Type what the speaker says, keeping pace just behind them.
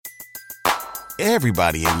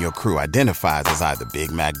Everybody in your crew identifies as either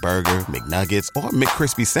Big Mac Burger, McNuggets, or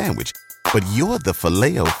McCrispy Sandwich. But you're the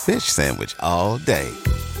Filet-O-Fish Sandwich all day.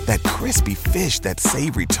 That crispy fish, that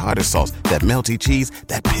savory tartar sauce, that melty cheese,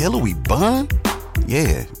 that pillowy bun.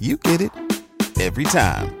 Yeah, you get it. Every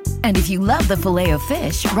time. And if you love the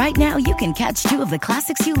Filet-O-Fish, right now you can catch two of the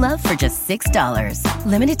classics you love for just $6.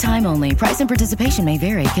 Limited time only. Price and participation may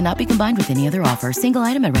vary. Cannot be combined with any other offer. Single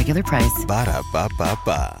item at regular price.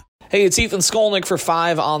 Ba-da-ba-ba-ba. Hey, it's Ethan Skolnick for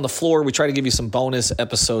 5 on the Floor. We try to give you some bonus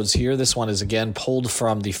episodes here. This one is, again, pulled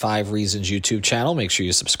from the 5 Reasons YouTube channel. Make sure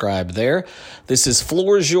you subscribe there. This is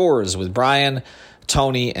Floor's Yours with Brian,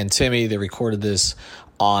 Tony, and Timmy. They recorded this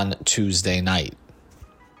on Tuesday night.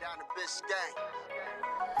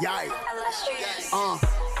 Yeah.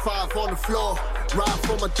 5 on the floor, ride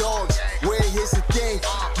for my dogs. Where here's the thing,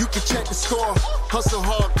 you can check the score. Hustle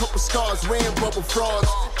hard, couple scars, wearing bubble frogs.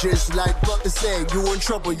 Just like Buck said, you in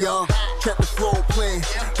trouble, y'all. Kept the floor playing,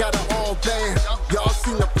 got it all banned. Y'all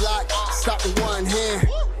seen the block, stop with one hand.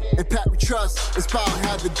 And Pat we trust, it's power,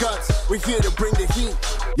 have the guts. We're here to bring the heat,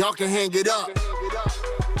 y'all can hang it up.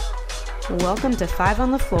 Welcome to 5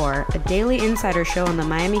 on the Floor, a daily insider show on the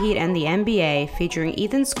Miami Heat and the NBA, featuring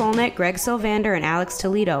Ethan Skolnick, Greg Sylvander, and Alex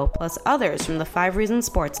Toledo, plus others from the 5 Reasons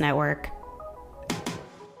Sports Network.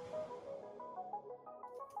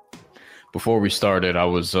 Before we started, I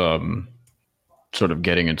was sort of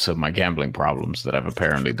getting into my gambling problems that I've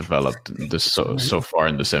apparently developed this so far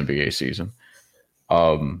in this NBA season.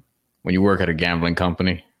 When you work at a gambling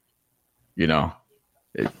company, you know,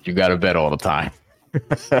 you got to bet all the time.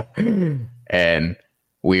 And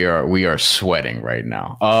we are sweating right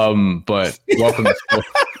now. But welcome to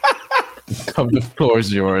the Floor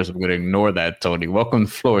is Yours. I'm gonna ignore that, Tony. Welcome to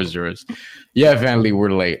the Floor is Yours. Yeah, Van Lee,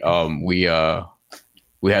 we're late.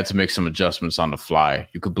 We had to make some adjustments on the fly.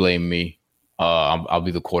 You could blame me. I'll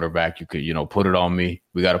be the quarterback. You could, put it on me.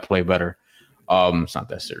 We got to play better. It's not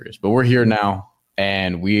that serious, but we're here now,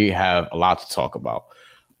 and we have a lot to talk about.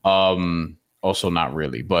 Also, not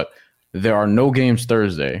really, but there are no games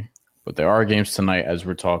Thursday, but there are games tonight as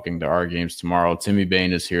we're talking. There are games tomorrow. Timmy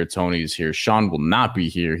Bain is here. Tony is here. Sean will not be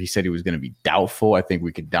here. He said he was going to be doubtful. I think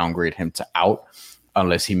we could downgrade him to out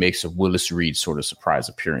unless he makes a Willis Reed sort of surprise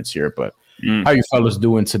appearance here. But how you fellas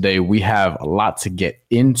doing today? We have a lot to get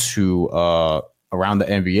into around the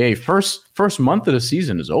NBA. First month of the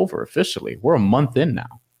season is over officially. We're a month in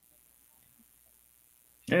now.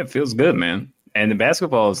 Yeah, it feels good, man. And the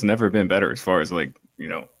basketball has never been better as far as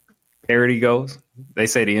parity goes. They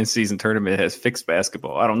say the in-season tournament has fixed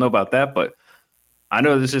basketball. I don't know about that, but I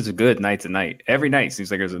know this is a good night to night. Every night seems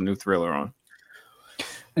like there's a new thriller on.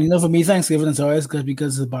 And for me, Thanksgiving is always good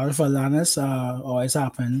because the battle for Atlantis always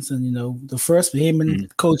happens. And the first Bahamian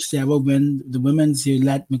coach to ever win the women's,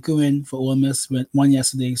 let McEwen for Ole Miss won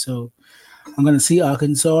yesterday. So I'm going to see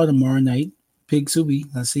Arkansas tomorrow night. Pig Subi.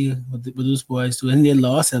 Let's see what those boys do. And they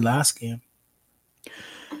lost their last game.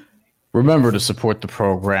 Remember to support the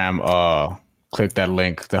program. Click that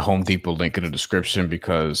link, the Home Depot link in the description,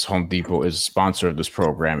 because Home Depot is a sponsor of this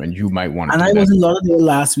program, and you might want to. And I was in Lauderdale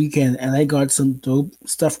last weekend, and I got some dope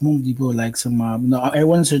stuff from Home Depot, like some.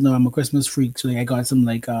 Everyone should know I'm a Christmas freak, so I got some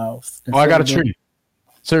I got a tree.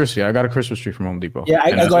 Seriously, I got a Christmas tree from Home Depot. Yeah,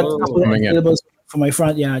 I got for my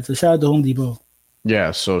front yard. So shout out to Home Depot.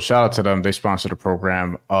 Yeah, so shout out to them. They sponsor the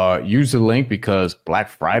program. Use the link because Black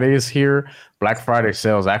Friday is here. Black Friday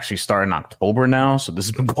sales actually start in October now, so this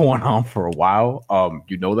has been going on for a while.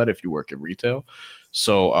 You know that if you work in retail.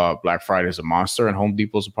 So Black Friday is a monster, and Home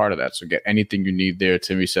Depot is a part of that. So get anything you need there.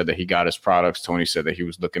 Timmy said that he got his products. Tony said that he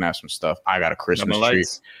was looking at some stuff. I got a Christmas tree.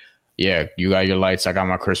 Lights. Yeah, you got your lights. I got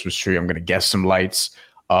my Christmas tree. I'm going to get some lights.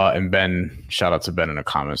 And Ben, shout out to Ben in the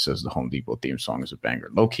comments, says the Home Depot theme song is a banger.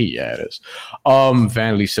 Low key, yeah, it is.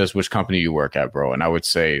 Van Lee says, which company you work at, bro? And I would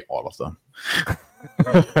say all of them.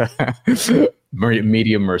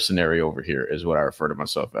 Media mercenary over here is what I refer to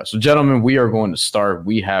myself as. So, gentlemen, we are going to start.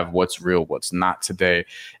 We have what's real, what's not today.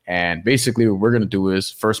 And basically what we're going to do is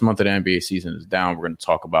first month of the NBA season is down. We're going to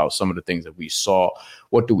talk about some of the things that we saw.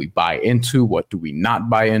 What do we buy into? What do we not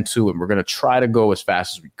buy into? And we're going to try to go as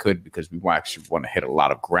fast as we could because we actually want to hit a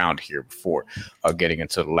lot of ground here before getting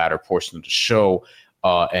into the latter portion of the show.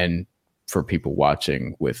 And for people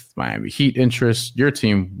watching with Miami Heat interest, your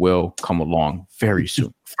team will come along very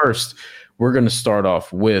soon. First, we're going to start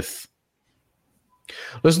off with,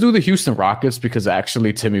 let's do the Houston Rockets because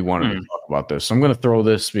actually Timmy wanted to talk about this. So I'm going to throw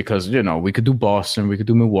this because, we could do Boston, we could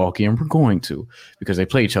do Milwaukee, and we're going to because they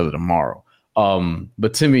play each other tomorrow.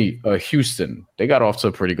 But Timmy, Houston, they got off to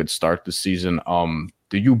a pretty good start this season.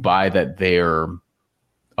 Do you buy that they're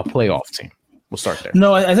a playoff team? We'll start there.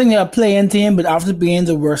 No, I think they're a playing team, but after being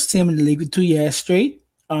the worst team in the league for 2 years straight,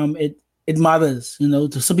 it matters,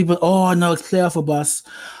 to some people. Oh no, it's playoff for bus.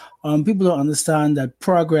 People don't understand that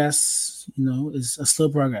progress, is a slow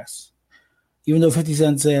progress. Even though 50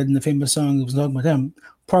 Cent said in the famous song, it was talking about him,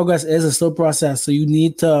 progress is a slow process. So you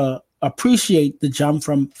need to appreciate the jump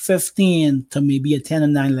from 15 to maybe a 10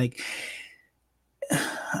 and 9. Like,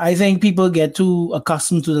 I think people get too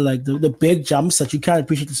accustomed to the big jumps that you can't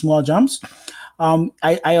appreciate the small jumps.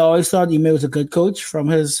 I always thought Ime was a good coach from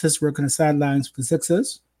his work on the sidelines with the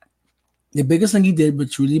Sixers. The biggest thing he did,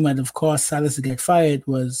 which really might have caused Silas to get fired,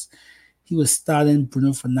 was he was starting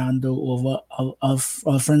Bruno Fernando over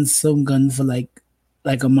Alfred Sengun for like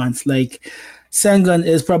a month. Like, Sengun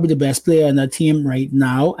is probably the best player on that team right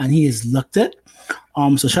now, and he has looked it.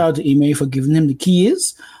 So shout out to Ime for giving him the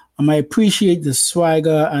keys. I appreciate the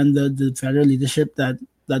swagger and the veteran leadership that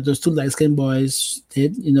those two light-skinned boys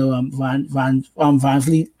did. Van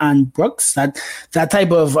Vliet and Brooks. That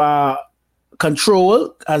type of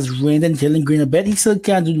control has reined in Jalen Green a bit. He still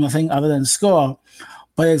can't do nothing other than score,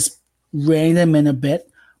 but it's reined him in a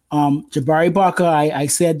bit. Jabari Parker, I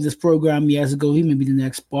said in this program years ago, he may be the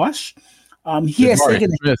next Bosch. He has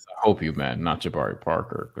taken. Smith, I hope you meant not Jabari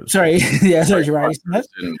Parker. Sorry, Jabari Smith.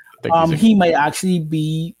 He might actually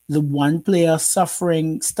be the one player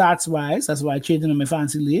suffering stats-wise. That's why I traded him in my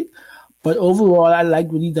fantasy league. But overall, I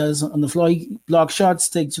like what he does on the floor. He blocks shots,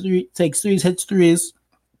 takes threes, hits threes.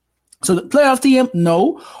 So the playoff team,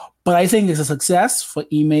 no. But I think it's a success for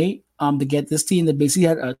Ime to get this team that basically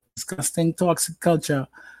had a disgusting, toxic culture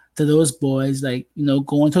to those boys,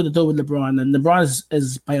 going toe to toe with LeBron. And LeBron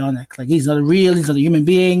is bionic. Like, he's not a human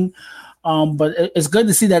being. But it's good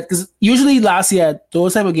to see that, because usually last year,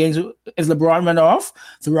 those type of games, if LeBron went off,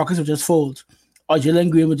 the Rockets would just fold, or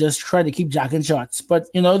Jalen Green would just try to keep jacking shots. But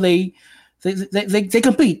they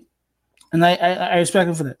compete, and I respect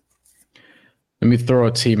them for that. Let me throw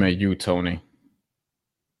a team at you, Tony.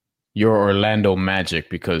 You're Orlando Magic,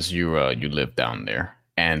 because you live down there,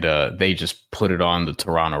 and they just put it on the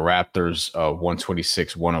Toronto Raptors.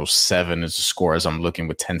 126-107 is the score as I'm looking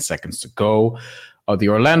with 10 seconds to go. The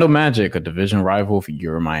Orlando Magic, a division rival for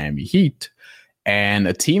your Miami Heat, and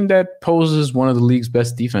a team that poses one of the league's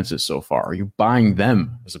best defenses so far. Are you buying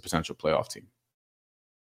them as a potential playoff team?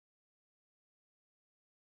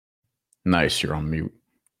 Nice, you're on mute.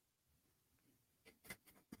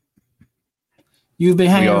 You've been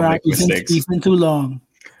hanging around Ethan too long.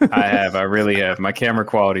 I really have. My camera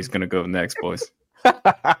quality is going to go next, boys.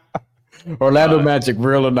 Orlando Magic,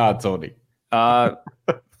 real or not, Tony?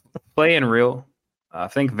 Playing real. I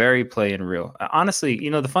think very playing real. Honestly,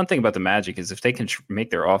 the fun thing about the Magic is if they can make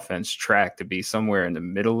their offense track to be somewhere in the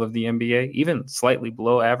middle of the NBA, even slightly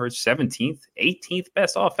below average, 17th, 18th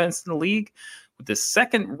best offense in the league, with the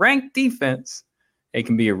second ranked defense, it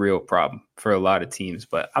can be a real problem for a lot of teams.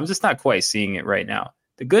 But I'm just not quite seeing it right now.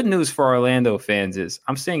 The good news for Orlando fans is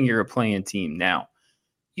I'm saying you're a playing team now.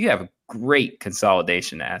 You have great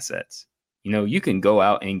consolidation assets. You can go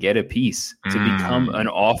out and get a piece to become an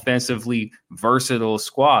offensively versatile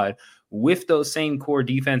squad with those same core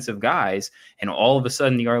defensive guys. And all of a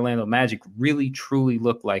sudden, the Orlando Magic really, truly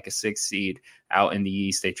look like a 6th seed out in the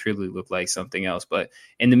East. They truly look like something else. But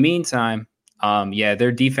in the meantime,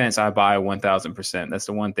 their defense, I buy 1,000%. That's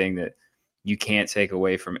the one thing that you can't take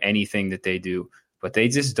away from anything that they do. But they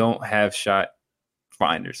just don't have shot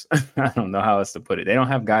finders. I don't know how else to put it. They don't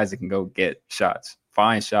have guys that can go get shots.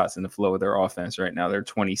 Find shots in the flow of their offense right now. They're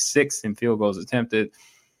 26th in field goals attempted,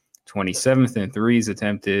 27th in threes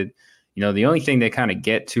attempted. The only thing they kind of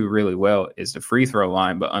get to really well is the free throw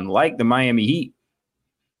line. But unlike the Miami Heat,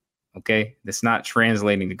 okay, that's not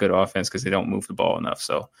translating to good offense because they don't move the ball enough.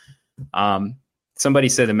 So somebody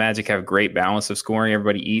said the Magic have great balance of scoring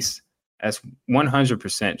everybody East. That's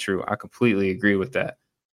 100% true. I completely agree with that.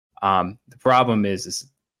 The problem is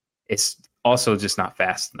it's also just not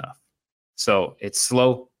fast enough. So it's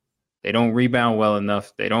slow. They don't rebound well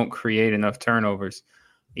enough. They don't create enough turnovers,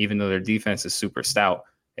 even though their defense is super stout.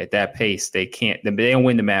 At that pace, they don't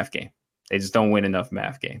win the math game. They just don't win enough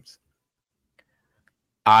math games.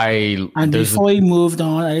 Before we moved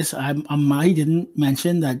on, I didn't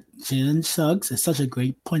mention that Jalen Suggs is such a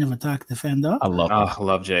great point of attack defender. I love him. I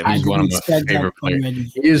love Jalen. He's one of my favorite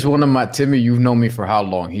players. He is one of my Timmy. You've known me for how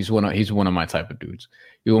long? He's one of my type of dudes.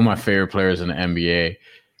 He's one of my favorite players in the NBA.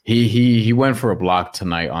 He went for a block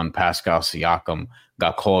tonight on Pascal Siakam.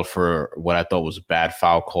 Got called for what I thought was a bad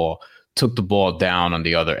foul call. Took the ball down on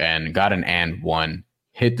the other end. Got an and one.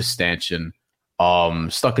 Hit the stanchion.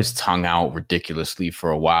 Stuck his tongue out ridiculously for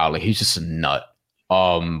a while. Like, he's just a nut.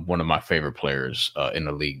 One of my favorite players in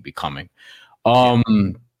the league becoming.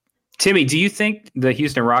 Timmy, do you think the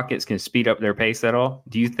Houston Rockets can speed up their pace at all?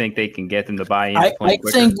 Do you think they can get them to buy in? I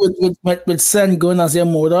think with Sen going as their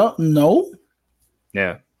motor, no.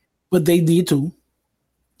 Yeah. But they need to.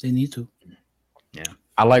 Yeah.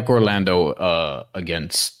 I like Orlando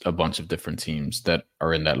against a bunch of different teams that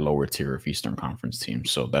are in that lower tier of Eastern Conference teams.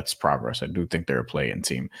 So that's progress. I do think they're a play-in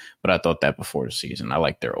team, but I thought that before the season. I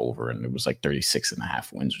like their over, and it was like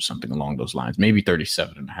 36.5 wins or something along those lines. Maybe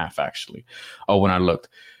 37.5 actually. Oh, when I looked.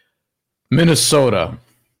 Minnesota.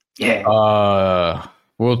 Yeah.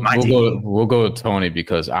 We'll go with Tony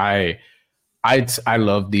because I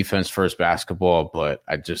love defense first basketball, but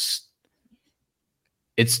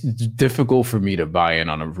it's difficult for me to buy in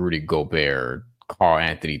on a Rudy Gobert, Karl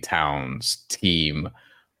Anthony Towns team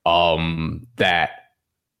that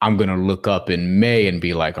I'm gonna look up in May and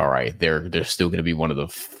be like, all right, they're still gonna be one of the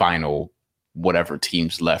final whatever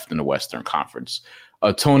teams left in the Western Conference.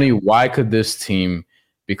 Tony, why could this team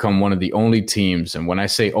become one of the only teams, and when I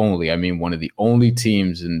say only, I mean one of the only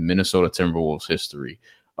teams in Minnesota Timberwolves history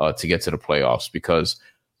to get to the playoffs? Because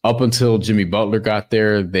up until Jimmy Butler got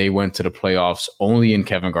there, they went to the playoffs only in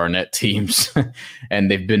Kevin Garnett teams, and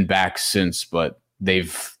they've been back since, but they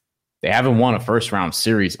haven't won a first round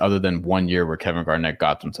series other than 1 year where Kevin Garnett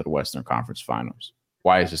got them to the Western Conference Finals.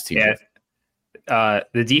 Why is this team different?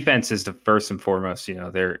 The defense is the first and foremost.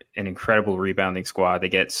 They're an incredible rebounding squad. They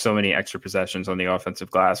get so many extra possessions on the offensive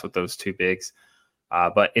glass with those two bigs.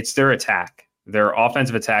 But it's their attack, their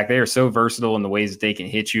offensive attack. They are so versatile in the ways that they can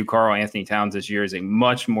hit you. Karl Anthony Towns this year is a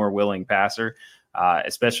much more willing passer,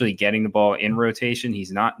 especially getting the ball in rotation.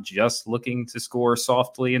 He's not just looking to score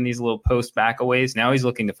softly in these little post backaways. Now he's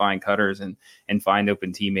looking to find cutters and find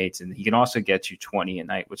open teammates. And he can also get you 20 a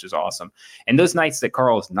night, which is awesome. And those nights that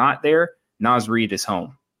Karl is not there, Naz Reid is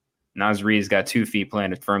home. Naz Reid's got 2 feet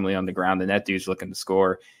planted firmly on the ground, and that dude's looking to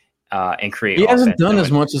score and create. He hasn't done as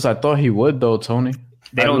much as I thought he would, though, Tony.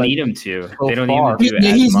 They don't need him to. They don't need him to do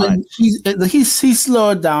as much. He's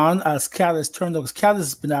slowed down as Cal has turned up. Cal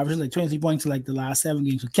has been averaging like 23 points in like the last 7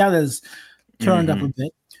 games. So Cal has turned up a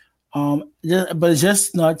bit. But it's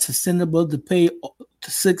just not sustainable to pay to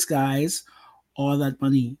 6 guys all that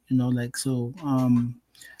money.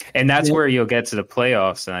 And that's where you'll get to the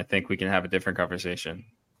playoffs, and I think we can have a different conversation.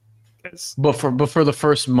 But for the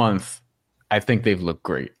first month, I think they've looked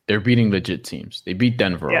great. They're beating legit teams. They beat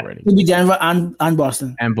Denver already. They beat Denver and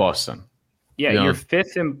Boston. Yeah, you're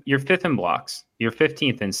fifth in blocks. You're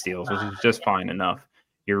 15th in steals, which is just fine enough.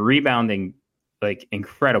 You're rebounding like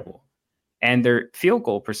incredible, and their field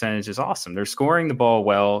goal percentage is awesome. They're scoring the ball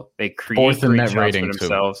well. They create great shots for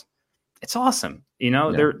themselves. It's awesome.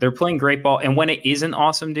 They're playing great ball. And when it isn't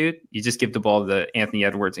awesome, dude, you just give the ball to Anthony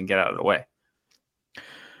Edwards and get out of the way.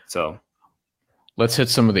 So let's hit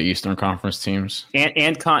some of the Eastern Conference teams.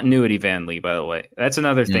 And continuity, Van Lee, by the way. That's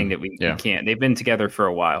another thing that we can't. They've been together for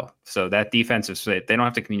a while. So that defensive split, they don't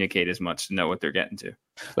have to communicate as much to know what they're getting to.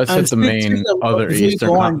 Let's hit the main other Eastern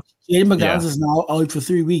Conference. Jaden McDaniels is now out for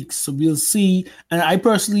 3 weeks. So we'll see. And I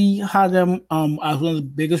personally had them as one of the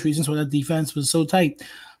biggest reasons why that defense was so tight.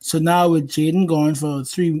 So now with Jaden gone for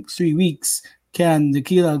three weeks, can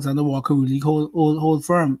Nickeil Alexander-Walker really hold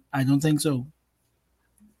firm? I don't think so.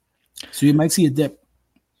 So you might see a dip.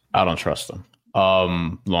 I don't trust him.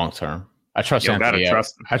 Long term, I trust Anthony.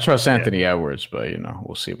 I trust Anthony Edwards, but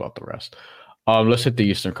we'll see about the rest. Let's hit the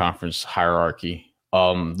Eastern Conference hierarchy.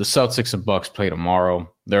 The Celtics and Bucks play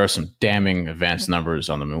tomorrow. There are some damning advanced numbers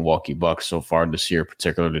on the Milwaukee Bucks so far this year,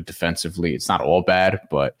 particularly defensively. It's not all bad,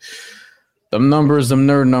 but them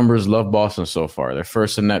nerd numbers, love Boston so far. They're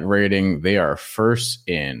first in net rating. They are first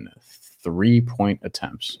in 3-point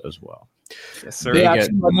attempts as well. Yes, sir. They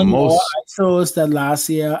actually get more ISOs than last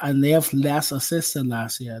year, and they have less assists than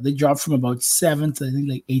last year. They dropped from about 7th to I think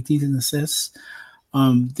like 18th in assists.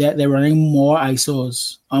 They're running more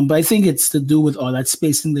ISOs. But I think it's to do with all that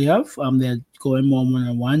spacing they have. They're going more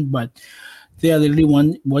 1-on-1, but they are literally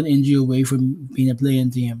one injury away from being a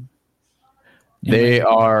play-in team. They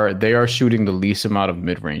are shooting the least amount of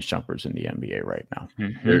mid-range jumpers in the NBA right now.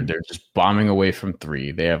 Mm-hmm. They're just bombing away from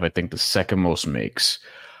 3. They have, I think, the second most makes.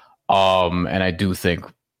 And I do think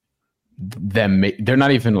they're not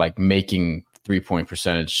even like making 3-point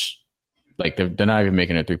percentage. Like they're not even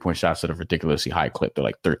making a 3-point shots at a ridiculously high clip. They're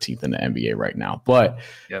like 13th in the NBA right now, but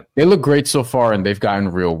they look great so far, and they've gotten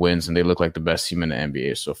real wins, and they look like the best team in the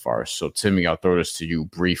NBA so far. So Timmy, I'll throw this to you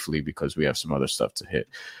briefly because we have some other stuff to hit.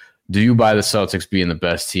 Do you buy the Celtics being the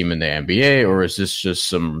best team in the NBA, or is this just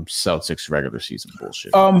some Celtics regular season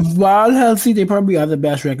bullshit? While healthy, they probably are the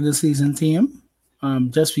best regular season team.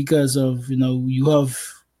 Just because of, you have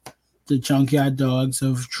the junkyard dogs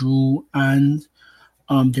of Drew and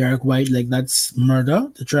Derek White, like that's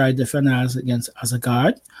murder to try to defend as a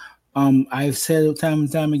guard. I've said time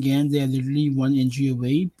and time again, they're literally one injury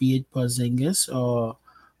away, be it Porzingis or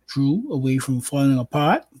Drew, away from falling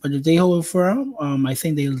apart. But if they hold firm, I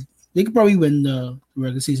think they could probably win the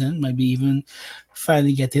regular season, maybe even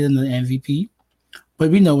finally get in the MVP. But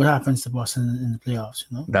we know what happens to Boston in the playoffs.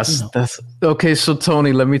 You know, that's okay. So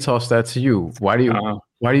Tony, let me toss that to you. Why do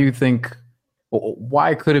you think?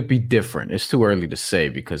 Why could it be different? It's too early to say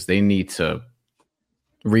because they need to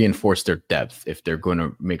reinforce their depth if they're going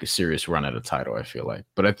to make a serious run at a title, I feel like.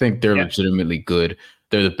 But I think they're legitimately good.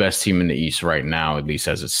 They're the best team in the East right now, at least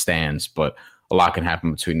as it stands. But a lot can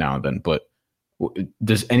happen between now and then. But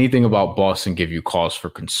does anything about Boston give you cause for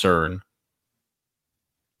concern?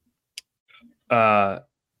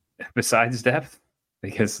 Besides depth?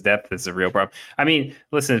 Because depth is a real problem. I mean,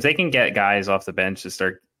 listen, if they can get guys off the bench to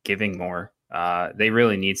start giving more, they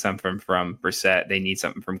really need something from Brissett. They need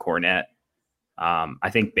something from Cornette. I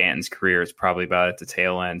think Banton's career is probably about at the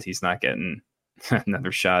tail end. He's not getting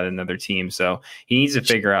another shot at another team, so he needs to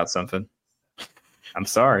figure out something. I'm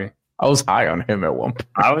sorry. I was high on him at one point.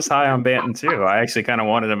 I was high on Banton too. I actually kind of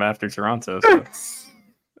wanted him after Toronto. So.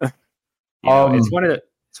 It's one of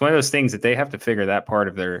those things that they have to figure that part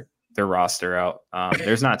of their roster out.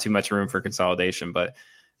 There's not too much room for consolidation, but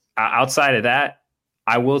outside of that,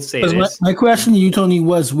 I will say this. My question to you, Tony,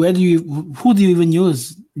 was who do you even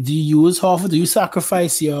use? Do you use Horford? Do you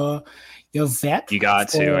sacrifice your vet? You got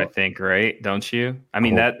to, I think, right? Don't you? I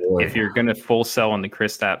mean, if you're going to full sell on the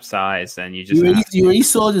Kristaps size, then you just you already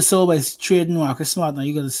sold the soul by trading Marcus Smart. Now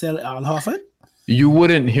you're going to sell Al Horford? You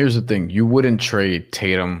wouldn't. Here's the thing: you wouldn't trade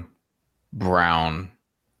Tatum, Brown,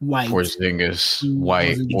 White, Porzingis,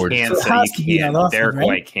 White, or Derek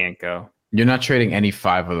White can't go. You're not trading any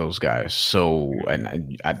 5 of those guys, so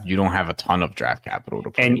you don't have a ton of draft capital to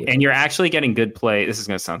play with. And you're actually getting good play. This is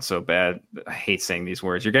going to sound so bad. I hate saying these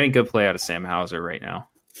words. You're getting good play out of Sam Hauser right now.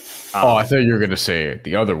 I thought you were going to say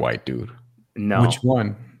the other white dude. No. Which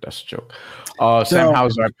one? That's a joke. Sam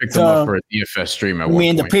Hauser, I picked him up for a DFS stream at one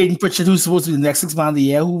point. The Peyton Pritchard who's supposed to be the next 6 man of the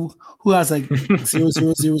year who has like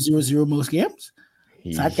 0.0000 most games?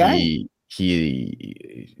 That guy?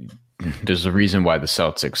 There's a reason why the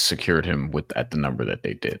Celtics secured him at the number that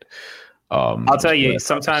they did. I'll tell you,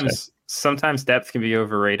 sometimes depth can be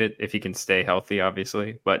overrated if he can stay healthy,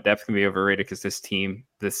 obviously. But depth can be overrated because this team,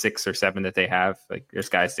 the 6 or 7 that they have, like there's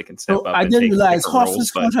guys that can step up. I didn't realize Hoffman's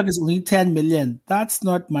contract is only $10 million. That's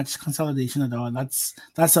not much consolidation at all. That's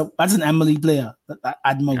an Emily player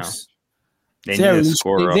at most. No. They are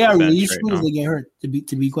really screwed if they get hurt. To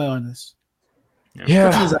be quite honest.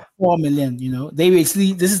 Yeah, is at $4 million. You know, they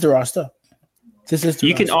basically this is the roster.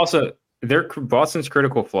 Can also Boston's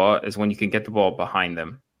critical flaw is when you can get the ball behind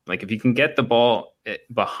them. Like if you can get the ball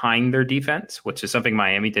behind their defense, which is something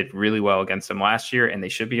Miami did really well against them last year, and they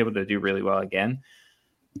should be able to do really well again.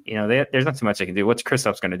 You know, there's not too much they can do. What's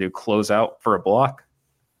Kristaps going to do? Close out for a block?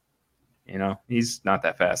 You know, he's not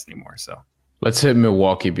that fast anymore. So let's hit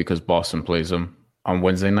Milwaukee because Boston plays them on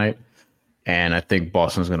Wednesday night. And I think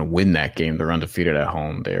Boston's going to win that game. They're undefeated at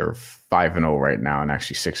home. They're 5-0 right now, and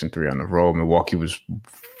actually 6-3 on the road. Milwaukee was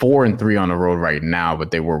 4-3 on the road right now, but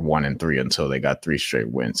they were 1-3 until they got 3 straight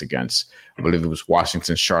wins against, I believe it was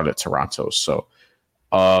Washington, Charlotte, Toronto. So,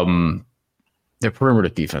 their perimeter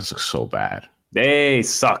defense looks so bad. They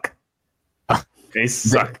suck. They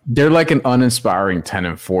suck. They're like an uninspiring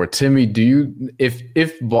 10-4. Timmy, do you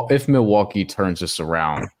if Milwaukee turns this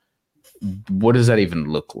around, what does that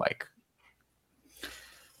even look like?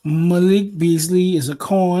 Malik Beasley is a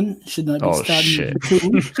con. Should not be starting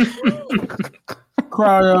with 2.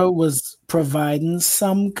 Crowder was providing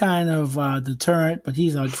some kind of deterrent, but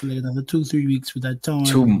he's out for like another 2-3 weeks with that tone.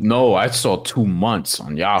 I saw 2 months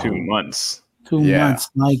on Yahoo. 2 months. 2 months.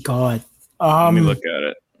 My God. Let me look at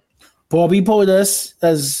it. Bobby Portis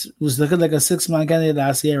was looking like a 6-man candidate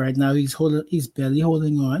last year. Right now, he's barely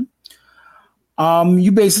holding on.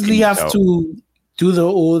 You basically have to do the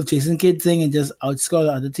old Jason Kidd thing and just outscore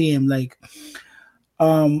the other team. Like,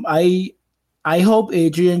 I hope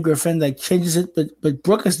Adrian Griffin like changes it, but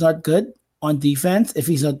Brook is not good on defense if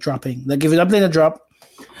he's not dropping. Like if he's not playing a drop,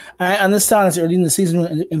 I understand it's early in the season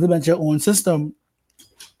to implement your own system,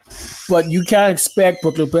 but you can't expect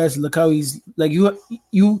Brook Lopez to look how he's like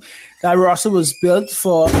you. That roster was built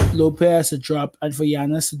for Lopez to drop and for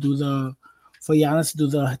Giannis to do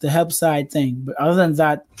the help side thing. But other than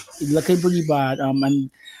that, it's looking pretty bad.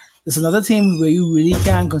 And there's another team where you really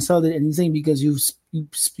can't consolidate anything because you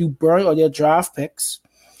burn all your draft picks.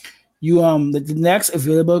 The next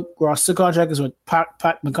available roster contract is what Pat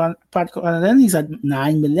Connaughton. He's at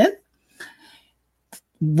 $9 million.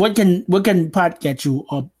 what can Pat get you?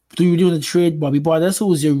 Or do you do the trade Bobby Portis,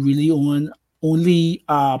 who is your really only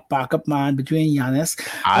backup man between Giannis?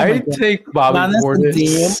 I take Bobby Giannis Portis. and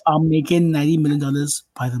Dame are making $90 million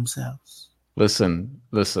by themselves. Listen.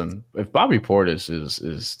 If Bobby Portis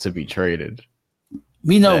is to be traded,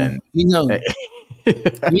 we know,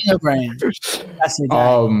 Brian. That's it.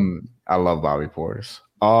 I love Bobby Portis.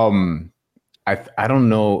 I don't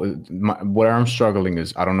know. Where I'm struggling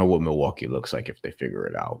is I don't know what Milwaukee looks like if they figure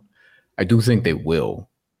it out. I do think they will,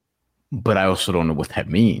 but I also don't know what that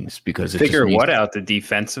means because figure what out, the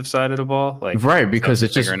defensive side of the ball, like right? Because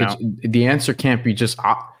the answer can't be just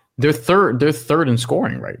they're third in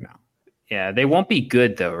scoring right now. Yeah, they won't be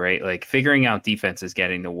good though, right? Like figuring out defense is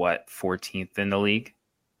getting to what 14th in the league.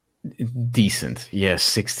 Decent, yeah,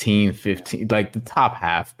 16, 15, like the top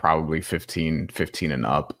half probably 15 and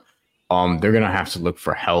up. They're gonna have to look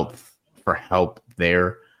for help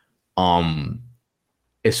there.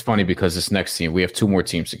 It's funny because this next team, we have two more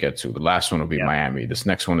teams to get to. The last one will be Miami. This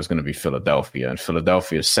next one is going to be Philadelphia, and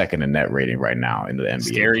Philadelphia is second in net rating right now in the NBA.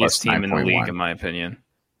 Scariest team in the league, in my opinion.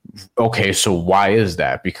 Okay, so why is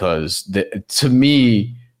that? Because to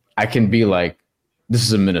me, I can be like, this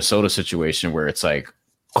is a Minnesota situation where it's like,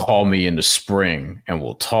 call me in the spring and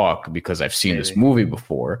we'll talk because I've seen this movie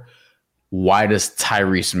before. Why does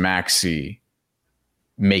Tyrese Maxey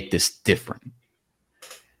make this different?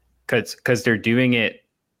 Because they're doing it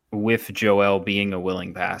with Joel being a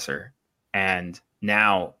willing passer. And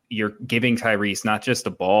now you're giving Tyrese not just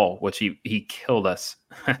the ball, which he killed us.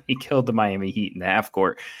 He killed the Miami Heat in the half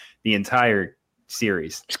court the entire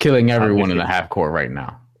series. He's killing everyone in the half court right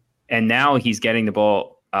now. And now he's getting the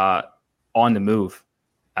ball on the move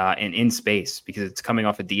and in space because it's coming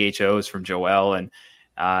off of DHOs from Joel. And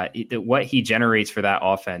what he generates for that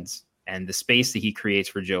offense and the space that he creates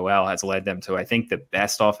for Joel has led them to, I think, the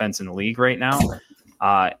best offense in the league right now.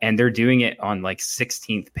 And they're doing it on like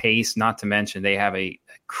 16th pace, not to mention they have a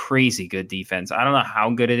crazy good defense. I don't know how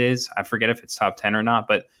good it is. I forget if it's top 10 or not,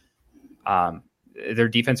 but their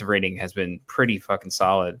defensive rating has been pretty fucking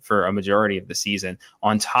solid for a majority of the season.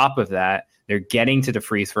 On top of that, they're getting to the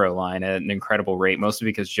free throw line at an incredible rate, mostly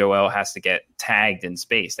because Joel has to get tagged in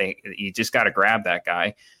space. You just got to grab that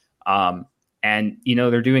guy. And,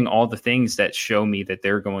 they're doing all the things that show me that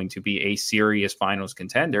they're going to be a serious finals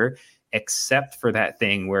contender, except for that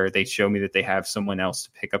thing where they show me that they have someone else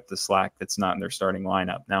to pick up the slack that's not in their starting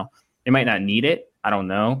lineup. Now, they might not need it. I don't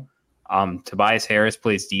know. Tobias Harris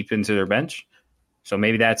plays deep into their bench, so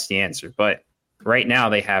maybe that's the answer. But right now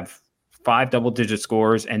they have 5 double-digit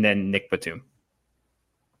scores and then Nick Batum.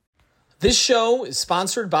 This show is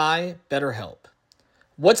sponsored by BetterHelp.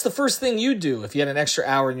 What's the first thing you'd do if you had an extra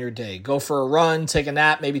hour in your day? Go for a run, take a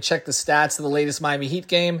nap, maybe check the stats of the latest Miami Heat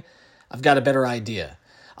game? I've got a better idea.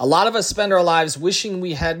 A lot of us spend our lives wishing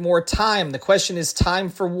we had more time. The question is, time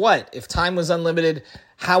for what? If time was unlimited,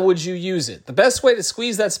 how would you use it? The best way to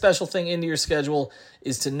squeeze that special thing into your schedule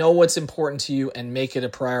is to know what's important to you and make it a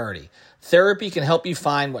priority. Therapy can help you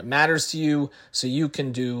find what matters to you so you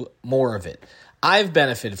can do more of it. I've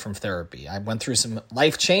benefited from therapy. I went through some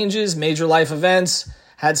life changes, major life events,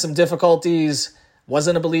 had some difficulties,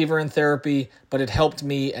 wasn't a believer in therapy, but it helped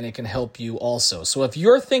me and it can help you also. So if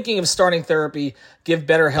you're thinking of starting therapy, give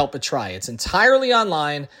BetterHelp a try. It's entirely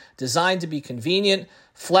online, designed to be convenient,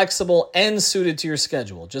 flexible, and suited to your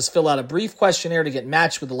schedule. Just fill out a brief questionnaire to get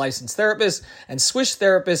matched with a licensed therapist and switch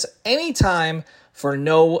therapists anytime for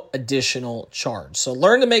no additional charge. So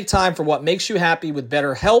learn to make time for what makes you happy with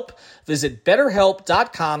BetterHelp. Visit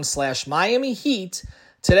BetterHelp.com/Miami Heat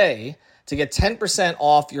today to get 10%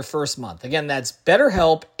 off your first month. Again, that's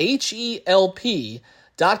BetterHelp,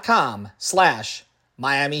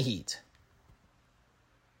 HELP.com/Miami Heat.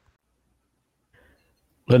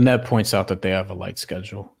 Lynette points out that they have a light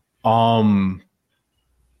schedule. The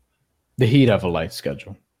Heat have a light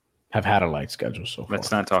schedule. Have had a light schedule so far.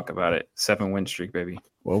 Let's not talk about it. 7-win streak, baby.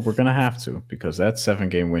 Well, we're going to have to because that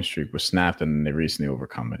 7-game win streak was snapped and they recently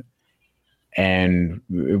overcome it. And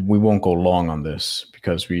we won't go long on this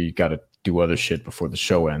because we got to do other shit before the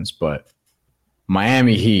show ends. But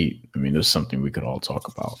Miami Heat, I mean, there's something we could all talk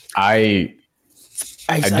about. I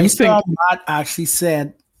saw Matt actually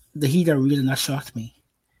said the Heat are real, and that shocked me.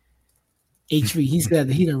 HV, he said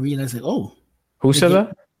the Heat are real. I said, oh. Who said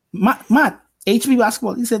that? Matt, HV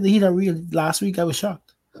basketball. He said the Heat are real last week. I was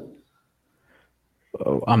shocked.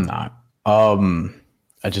 Oh, I'm not.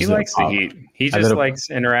 He likes the Heat. He just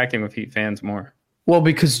likes interacting with Heat fans more. Well,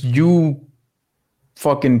 because you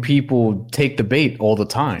fucking people take the bait all the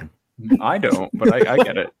time. I don't, but I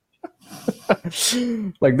get it.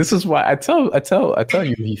 Like, this is why I tell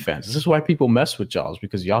you Heat fans, this is why people mess with y'all, is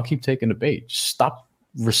because y'all keep taking the bait. Just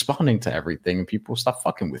responding to everything and people stop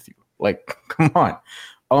fucking with you. Like, come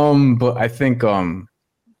on. But I think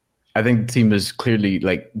the team is clearly,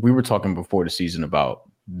 like, we were talking before the season about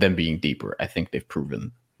them being deeper. I think they've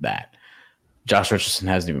proven that. Josh Richardson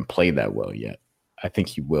hasn't even played that well yet. I think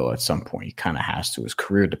he will at some point. He kind of has to. His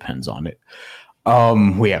career depends on it.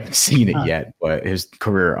 We haven't seen it yet, but his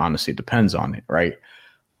career honestly depends on it, right?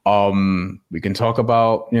 We can talk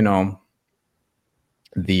about, you know,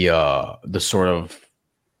 the sort of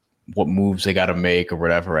what moves they got to make or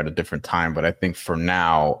whatever at a different time. But I think for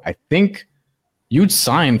now, I think you'd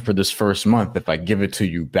sign for this first month if I give it to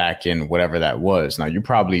you back in whatever that was. Now you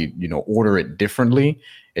probably, you know, order it differently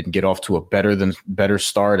and get off to a better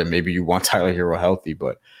start. And maybe you want Tyler Hero healthy,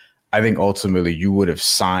 but I think ultimately you would have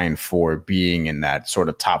signed for being in that sort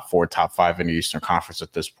of top 4, top 5 in the Eastern Conference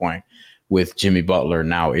at this point, with Jimmy Butler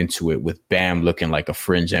now into it, with Bam looking like a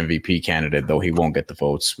fringe MVP candidate, though he won't get the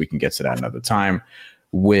votes. We can get to that another time.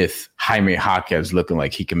 With Jaime Jaquez looking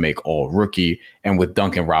like he can make all rookie, and with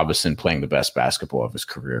Duncan Robinson playing the best basketball of his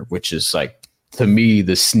career, which is, like, to me,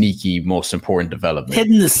 the sneaky most important development.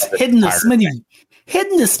 Hitting the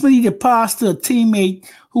Smitty to pass to a teammate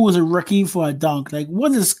who was a rookie for a dunk. Like,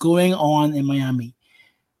 what is going on in Miami?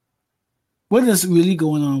 What is really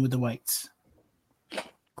going on with the Whites?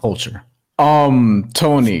 Culture.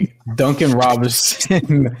 Tony, Duncan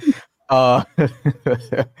Robinson.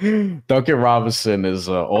 Duncan Robinson is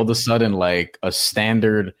all of a sudden like a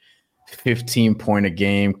standard 15 point a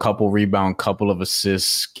game, couple rebound, couple of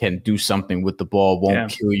assists, can do something with the ball,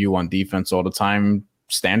 won't kill you on defense all the time.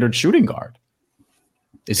 Standard shooting guard.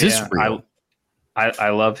 Is this real? I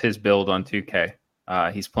love his build on 2K.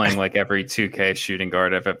 He's playing like every 2K shooting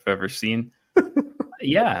guard I've ever seen.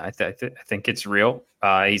 Yeah, I think it's real.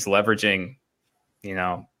 He's leveraging, you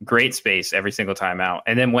know, great space every single time out.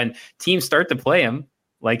 And then when teams start to play him,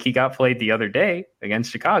 like he got played the other day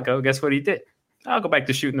against Chicago, guess what he did? I'll go back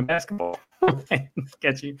to shooting the basketball and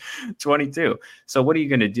get you 22. So what are you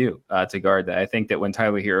going to do to guard that? I think that when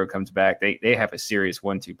Tyler Hero comes back, they have a serious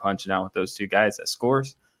 1-2 punch now with those two guys that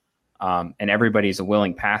scores. And everybody's a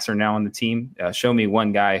willing passer now on the team. Show me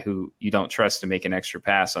one guy who you don't trust to make an extra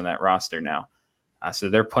pass on that roster now.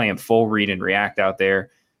 So they're playing full read and react out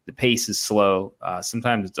there. The pace is slow.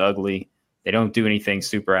 Sometimes it's ugly. They don't do anything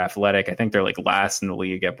super athletic. I think they're like last in the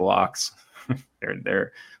league at blocks.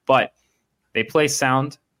 But they play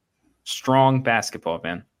sound, strong basketball,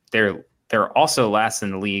 man. They're also last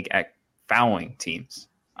in the league at fouling teams.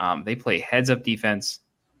 They play heads-up defense.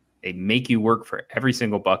 They make you work for every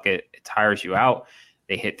single bucket. It tires you out.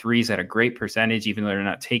 They hit threes at a great percentage, even though they're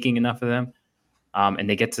not taking enough of them. And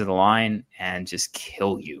they get to the line and just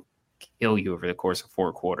kill you over the course of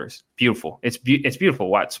 4 quarters. Beautiful. It's beautiful.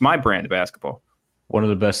 Watch. It's my brand of basketball. One of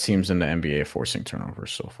the best teams in the NBA forcing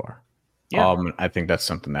turnovers so far. Yeah. I think that's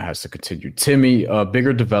something that has to continue. Timmy,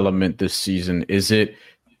 bigger development this season. Is it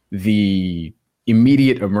the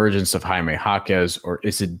immediate emergence of Jaime Jaquez, or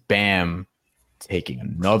is it Bam taking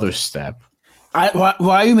another step? Why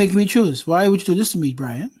are you making me choose? Why would you do this to me,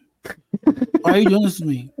 Brian? Why are you doing this to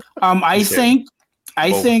me? I think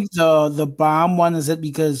the Bam one is it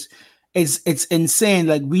because it's insane.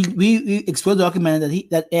 Like we explore documented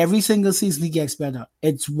that every single season he gets better.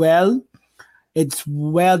 It's well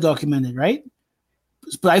documented, right?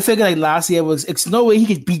 But I figured like last year it's no way he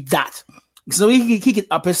could beat that. So he could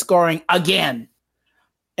up his scoring again.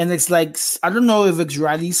 And it's like, I don't know if it's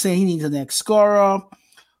Riley saying he needs the next scorer,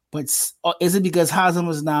 but is it because Haslam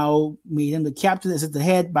has now made him the captain? Is it the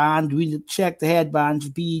headband? Do we check the headband for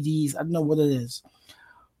PEDs? I don't know what it is.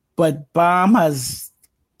 But Bam has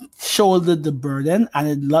shouldered the burden, and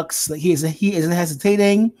it looks like he isn't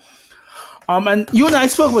hesitating. And you and I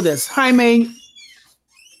spoke with this. Jaime,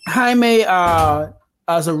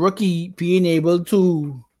 as a rookie, being able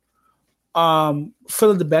to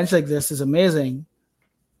fill the bench like this is amazing.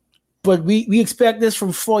 But we expect this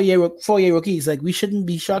from four-year rookies. Like, we shouldn't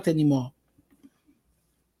be shocked anymore.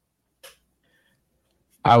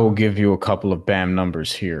 I will give you a couple of Bam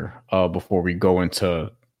numbers here before we go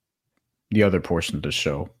into the other portion of the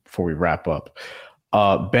show, before we wrap up.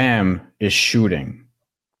 Bam is shooting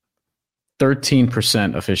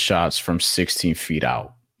 13% of his shots from 16 feet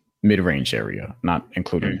out, mid-range area, not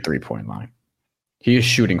including three-point line. He is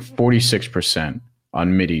shooting 46%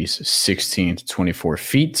 on middies, 16 to 24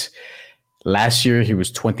 feet. Last year, he was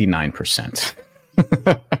 29%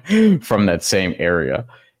 from that same area.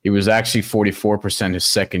 He was actually 44% his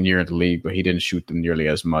second year in the league, but he didn't shoot them nearly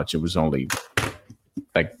as much. It was only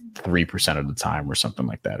like 3% of the time or something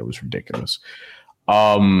like that. It was ridiculous.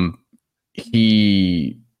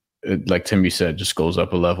 He, like Timmy said, just goes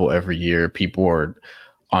up a level every year. People are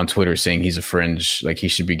on Twitter saying he's a fringe, like he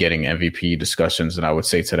should be getting MVP discussions. And I would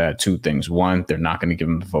say to that two things. One, they're not going to give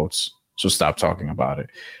him the votes, so stop talking about it.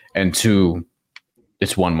 And two,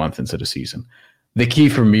 it's 1 month into the season. The key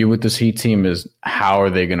for me with this Heat team is how are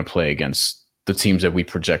they going to play against the teams that we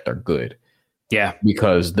project are good? Yeah.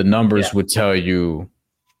 Because the numbers would tell you,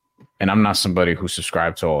 and I'm not somebody who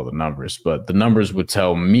subscribes to all the numbers, but the numbers would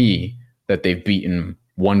tell me that they've beaten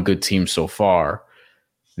one good team so far.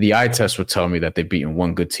 The eye test would tell me that they've beaten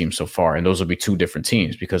one good team so far, and those will be two different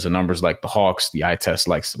teams because the numbers like the Hawks, the eye test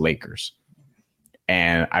likes the Lakers.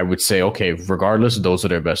 And I would say, okay, regardless, those are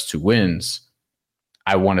their best two wins.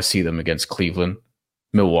 I want to see them against Cleveland,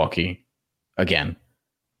 Milwaukee, again,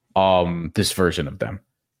 this version of them.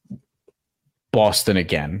 Boston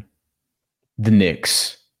again, the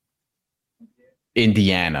Knicks,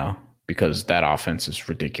 Indiana, because that offense is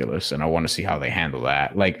ridiculous, and I want to see how they handle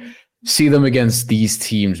that. Like, see them against these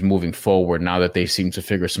teams moving forward now that they seem to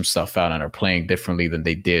figure some stuff out and are playing differently than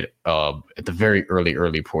they did at the very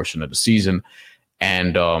early portion of the season.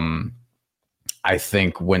 And I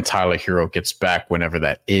think when Tyler Hero gets back, whenever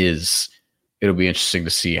that is, it'll be interesting to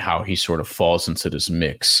see how he sort of falls into this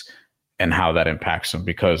mix and how that impacts him,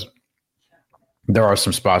 because there are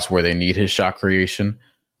some spots where they need his shot creation.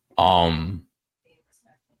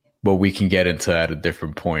 But we can get into that at a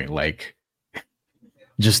different point. Like,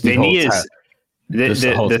 just the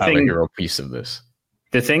whole Tyler Hero piece of this.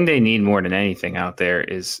 The thing they need more than anything out there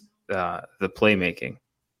is the playmaking.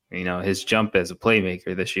 You know, his jump as a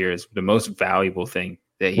playmaker this year is the most valuable thing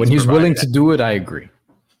that when he's willing to do it. I agree.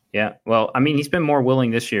 Yeah. Well, I mean, he's been more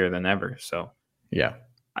willing this year than ever. So yeah,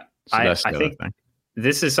 I think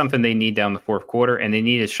this is something they need down the fourth quarter, and they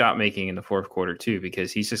need his shot making in the fourth quarter too,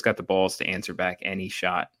 because he's just got the balls to answer back any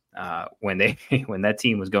shot. When that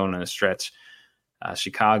team was going on a stretch,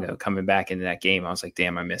 Chicago coming back into that game, I was like,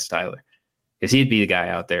 damn, I miss Tyler, because he'd be the guy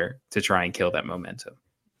out there to try and kill that momentum.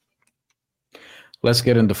 Let's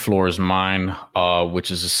get into Floor's Mine,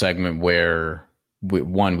 which is a segment where we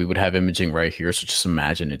would have imaging right here. So just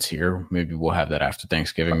imagine it's here. Maybe we'll have that after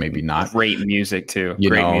Thanksgiving, maybe not. Great music too.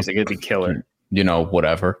 Great music. It'd be killer. You know,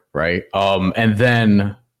 whatever, right? And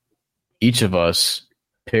then each of us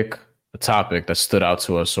pick a topic that stood out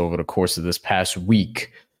to us over the course of this past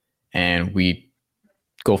week, and we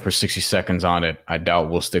go for 60 seconds on it. I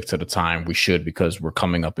doubt we'll stick to the time. We should, because we're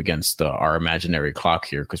coming up against our imaginary clock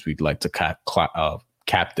here, because we'd like to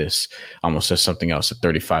cap this almost as something else at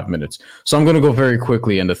 35 minutes. So I'm going to go very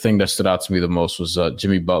quickly. And the thing that stood out to me the most was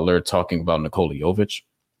Jimmy Butler talking about Nikola Jovic.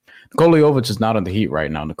 Nikola Jovic is not on the Heat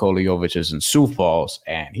right now. Nikola Jovic is in Sioux Falls,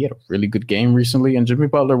 and he had a really good game recently, and Jimmy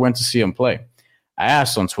Butler went to see him play. I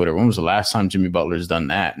asked on Twitter, when was the last time Jimmy Butler's done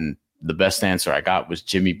that? And the best answer I got was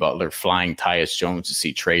Jimmy Butler flying Tyus Jones to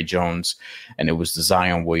see Trey Jones. And it was the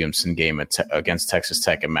Zion Williamson game against Texas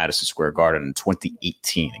Tech at Madison Square Garden in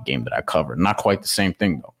 2018, a game that I covered. Not quite the same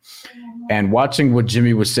thing, though. And watching what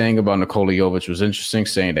Jimmy was saying about Nikola Jovic was interesting,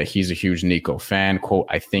 saying that he's a huge Nico fan. Quote,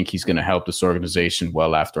 I think he's going to help this organization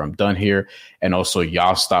well after I'm done here. And also,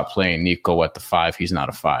 y'all stop playing Nico at the 5. He's not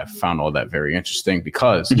a 5. Found all that very interesting,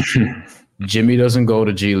 because Jimmy doesn't go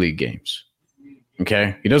to G League games.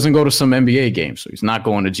 Okay, he doesn't go to some NBA games, so he's not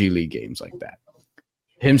going to G League games like that.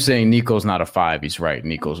 Him saying Nico's not a 5, he's right.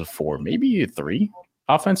 Nico's a 4, maybe a 3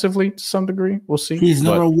 offensively to some degree. We'll see. He's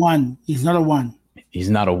not a 1. He's not a 1.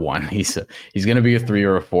 He's not a 1. He's going to be a 3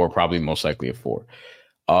 or a 4, probably most likely a 4.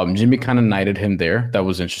 Jimmy kind of knighted him there. That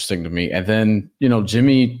was interesting to me. And then, you know,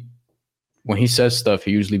 Jimmy, when he says stuff,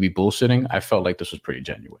 he usually be bullshitting. I felt like this was pretty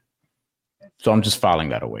genuine. So I'm just filing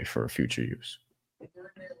that away for future use.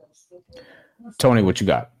 Tony, what you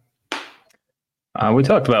got? We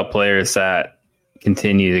talked about players that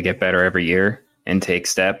continue to get better every year and take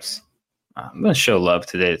steps. I'm going to show love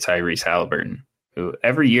today to Tyrese Halliburton, who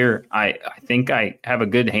every year I think I have a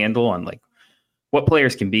good handle on like what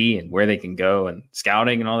players can be and where they can go and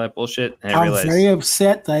scouting and all that bullshit. And I'm very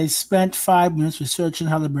upset that I spent 5 minutes researching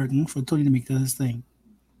Halliburton for Tony to make this thing.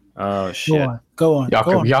 Oh, shit. Go on.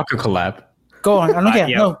 Y'all could collab. Go on. I don't care.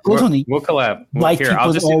 No, go, Tony. We'll collab. Like here,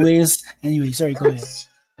 I'll just always. Anyway, sorry. Go ahead.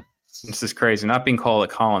 This is crazy. Not being called a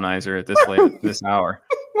colonizer at this late this hour.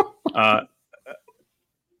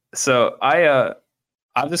 So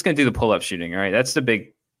I'm just gonna do the pull-up shooting. All right, that's the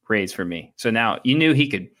big raise for me. So now you knew he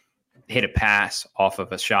could hit a pass off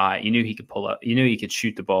of a shot. You knew he could pull up. You knew he could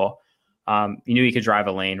shoot the ball. You knew he could drive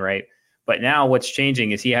a lane, right? But now what's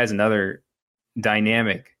changing is he has another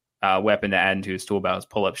dynamic weapon to add into his tool belt, is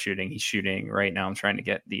pull-up shooting. He's shooting right now. I'm trying to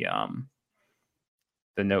get the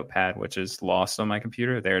the notepad, which is lost on my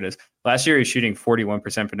computer. There it is. Last year, he was shooting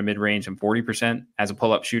 41% from the mid-range and 40% as a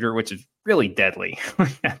pull-up shooter, which is really deadly.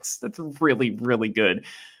 that's really, really good.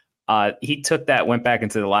 He took that, went back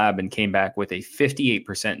into the lab, and came back with a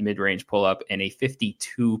 58% mid-range pull-up and a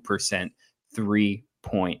 52%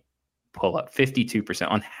 three-point pull-up.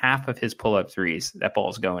 52% on half of his pull-up threes. That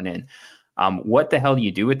ball's going in. What the hell do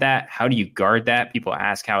you do with that? How do you guard that? People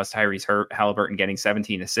ask, how is Tyrese Halliburton getting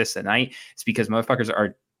 17 assists a night? It's because motherfuckers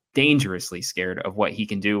are dangerously scared of what he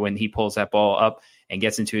can do when he pulls that ball up and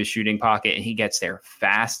gets into his shooting pocket, and he gets there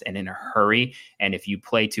fast and in a hurry. And if you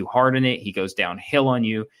play too hard in it, he goes downhill on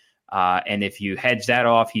you. And if you hedge that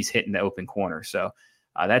off, he's hitting the open corner. So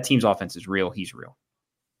that team's offense is real. He's real.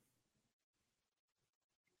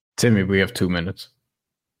 Timmy, we have 2 minutes.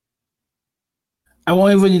 I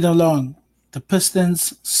won't even need them long. The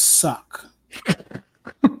Pistons suck.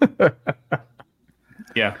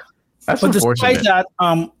 Yeah. That's but despite unfortunate.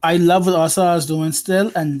 that, I love what Asa is doing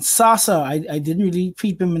still. And Sasa, I didn't really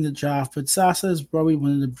peep him in the draft, but Sasa is probably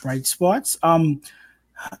one of the bright spots.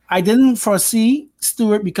 I didn't foresee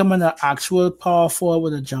Stewart becoming an actual power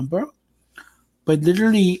forward with a jumper. But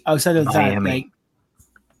literally outside of that, like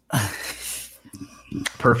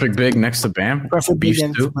perfect big next to Bam. Perfect beef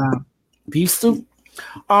big stew. Beef stew.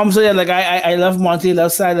 So yeah, like I love Monty,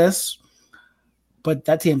 love Silas, but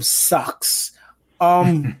that team sucks.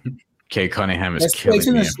 Cade Cunningham is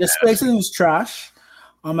killing me. The spacing is trash.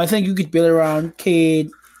 I think you could build around Cade.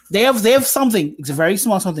 They have something. It's a very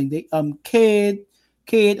small something. They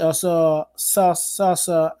Cade, also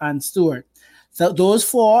Sasa, and Stewart. So those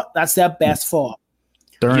four, that's their best four.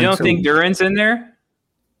 You don't think Duran's in there?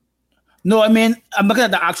 No, I mean I'm looking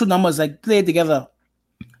at the actual numbers, like play together.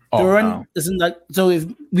 Duran isn't like, so if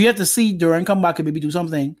we have to see Duran come back and maybe do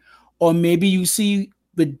something, or maybe you see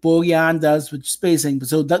with Bojan does with spacing. But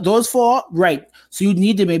so those four, right? So you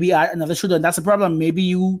need to maybe add another shooter, and that's the problem. Maybe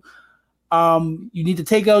you need to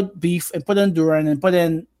take out Beef and put in Duran and put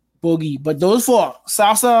in Bogey. But those four,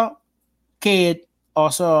 Sasa, Cade,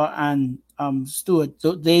 also and Stewart,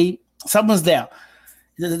 something's there.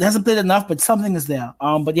 It hasn't played enough, but something is there.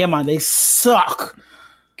 But yeah, man, they suck.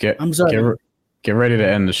 I'm sorry. Get ready to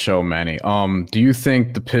end the show, Manny. Do you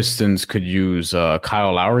think the Pistons could use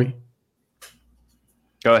Kyle Lowry?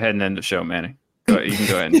 Go ahead and end the show, Manny. You can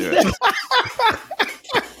go ahead and do it.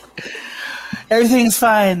 Everything's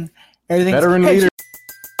fine. Veteran leader.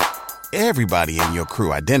 Everybody in your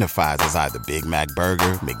crew identifies as either Big Mac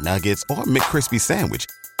Burger, McNuggets, or McCrispy Sandwich.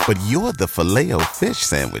 But you're the Filet-O-Fish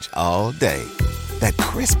Sandwich all day. That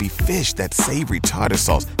crispy fish, that savory tartar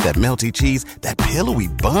sauce, that melty cheese, that pillowy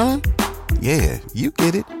bun. Yeah, you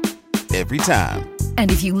get it. Every time.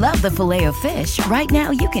 And if you love the Filet-O-Fish, right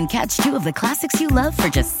now you can catch two of the classics you love for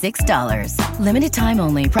just $6. Limited time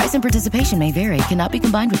only. Price and participation may vary. Cannot be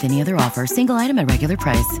combined with any other offer. Single item at regular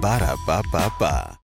price. Ba-da-ba-ba-ba.